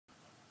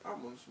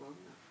want to smoke.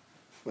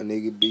 My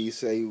nigga B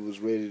say he was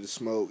ready to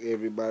smoke.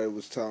 Everybody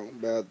was talking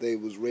about they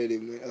was ready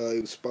when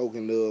it was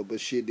spoken of, but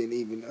shit didn't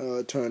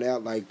even turn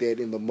out like that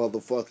in the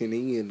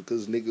motherfucking end,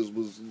 because niggas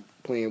was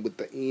playing with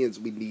the ends.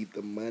 We need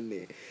the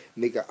money.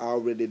 Nigga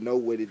already know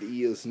what it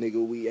is,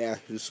 nigga. We out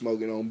here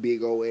smoking on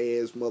big old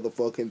ass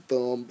motherfucking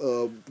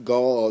thumb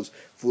gauze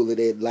full of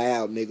that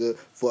loud, nigga.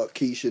 Fuck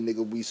Keisha,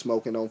 nigga. We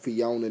smoking on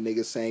Fiona,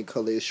 nigga. Same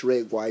color as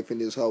Shrek wife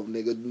and this hoe,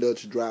 nigga.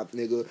 Nuts drop,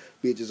 nigga.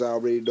 Bitches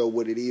already know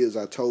what it is.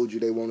 I told you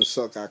they want to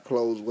suck our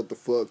clothes. What the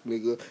fuck,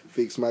 nigga?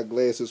 Fix my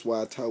glasses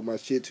while I talk my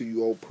shit to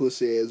you old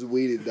pussy ass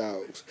weeded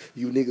dogs.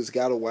 You niggas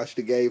gotta watch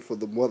the game for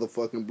the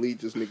motherfucking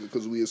bleachers, nigga,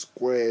 because we a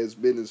square ass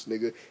business,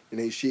 nigga, and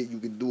ain't shit you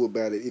can do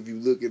about it. If you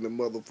look in the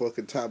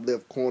motherfucking top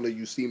left corner,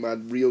 you see my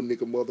real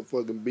nigga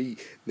motherfucking B,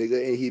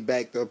 nigga, and he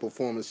backed up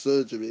performing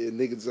surgery, and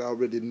niggas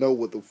already know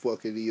what the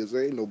fuck it is.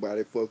 Ain't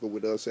nobody fucking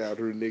with us out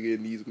here, nigga,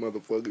 in these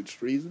motherfucking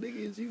streets.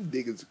 Niggas, you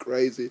niggas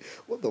crazy.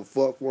 What the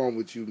fuck wrong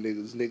with you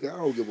niggas, nigga? I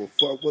don't give a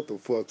fuck what the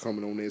fuck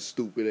coming on that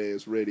stupid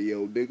ass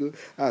radio, nigga.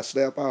 I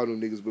slap all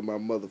them niggas with my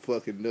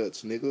motherfucking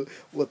nuts, nigga.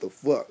 What the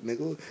fuck,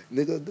 nigga?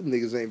 Nigga, them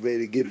niggas ain't ready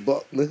to get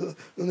bucked, nigga.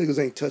 Them niggas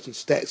ain't touching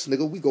stacks,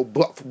 nigga. We go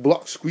block for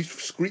block, screech for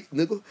screech,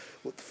 nigga.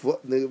 What the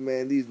fuck, nigga,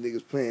 man? These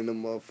niggas playing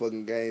them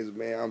motherfucking games,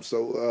 man. I'm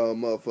so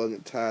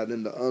motherfucking tired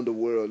in the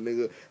underworld,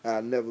 nigga.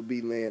 I'll never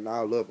be laying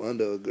all up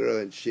under a girl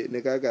and shit,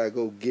 nigga. I gotta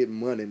go get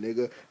money,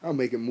 nigga. I'm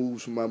making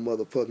moves from my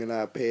motherfucking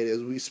iPad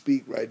as we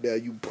speak right now,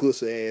 you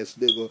pussy ass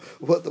nigga.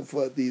 What the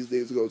fuck these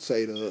niggas gonna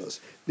say to us?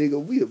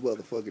 Nigga, we a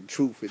motherfucking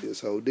truth in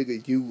this hoe.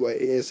 Nigga,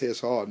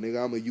 USSR,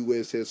 nigga. I'm a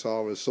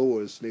USSR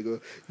source, nigga.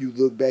 You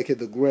look back at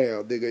the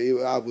ground,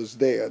 nigga. I was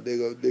there,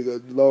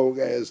 nigga, long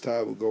ass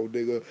time ago,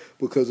 nigga.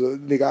 Because,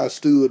 nigga, I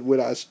stood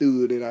where I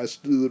stood, and I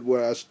stood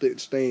where I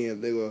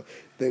stand, nigga.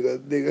 Nigga.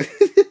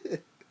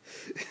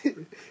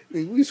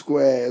 Nigga, we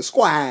squares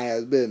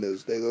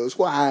business, nigga.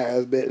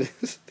 Squares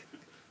business.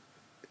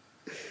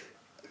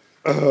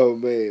 Oh,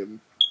 man.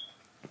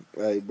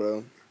 Hey,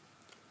 bro.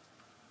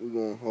 We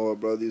going hard,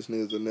 bro. These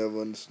niggas will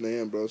never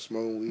understand, bro.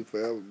 Smoking weed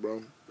forever,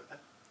 bro.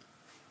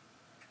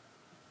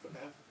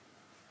 Forever.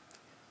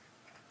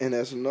 And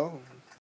that's a no.